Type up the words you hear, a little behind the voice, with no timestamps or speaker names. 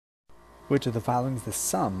Which of the following is the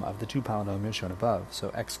sum of the two polynomials shown above?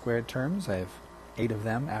 So x squared terms, I have 8 of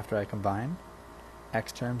them after I combine.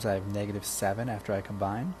 X terms, I have -7 after I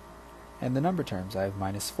combine. And the number terms, I have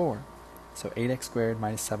 -4. So 8x squared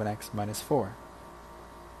minus 7x minus 4.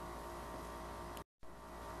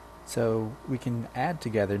 So we can add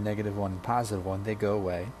together -1 and +1, they go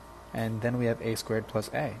away. And then we have a squared plus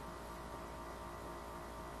a.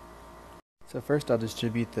 So first I'll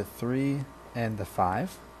distribute the 3 and the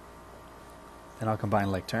 5. Then I'll combine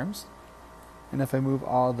like terms. And if I move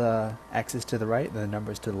all the x's to the right and the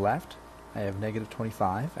numbers to the left, I have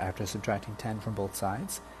 -25 after subtracting 10 from both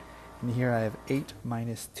sides. And here I have 8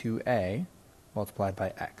 minus 2a multiplied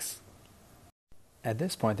by x. At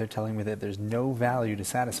this point they're telling me that there's no value to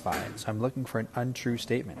satisfy it, so I'm looking for an untrue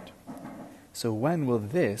statement. So when will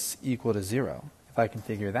this equal to 0? If I can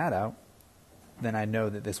figure that out, then I know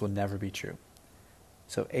that this will never be true.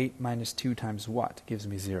 So 8 minus 2 times what gives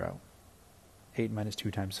me 0? 8 minus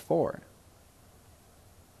 2 times 4.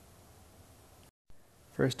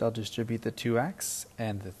 First I'll distribute the 2x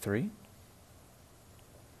and the 3.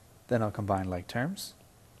 Then I'll combine like terms.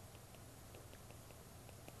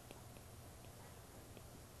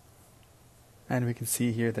 And we can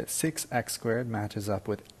see here that 6x squared matches up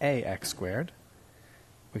with ax squared.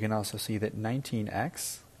 We can also see that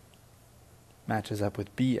 19x matches up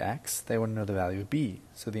with bx. They want to know the value of b,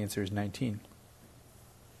 so the answer is 19.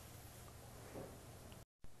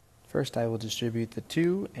 First I will distribute the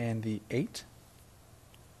 2 and the 8.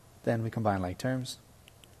 Then we combine like terms.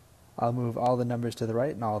 I'll move all the numbers to the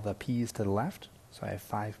right and all the p's to the left. So I have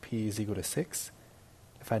 5p is equal to 6.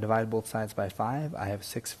 If I divide both sides by 5, I have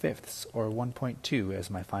 6/5, or 1.2 as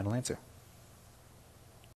my final answer.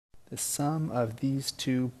 The sum of these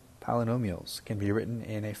two polynomials can be written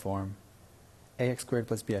in a form ax squared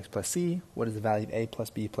plus bx plus c. What is the value of a plus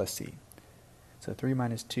b plus c? So 3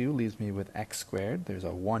 minus 2 leaves me with x squared, there's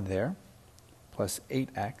a 1 there, plus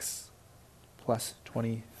 8x plus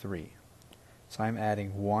 23. So I'm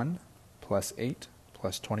adding 1 plus 8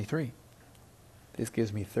 plus 23. This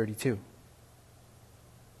gives me 32.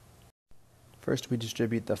 First we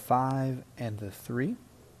distribute the 5 and the 3.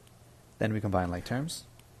 Then we combine like terms.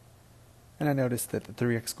 And I notice that the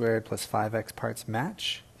 3x squared plus 5x parts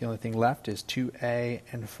match. The only thing left is 2a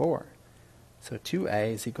and 4. So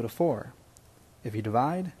 2a is equal to 4. If you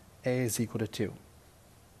divide, a is equal to 2.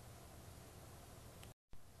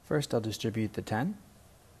 First I'll distribute the 10.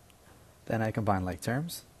 Then I combine like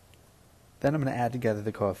terms. Then I'm going to add together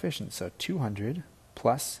the coefficients. So 200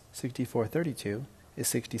 plus 6432 is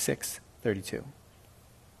 6632.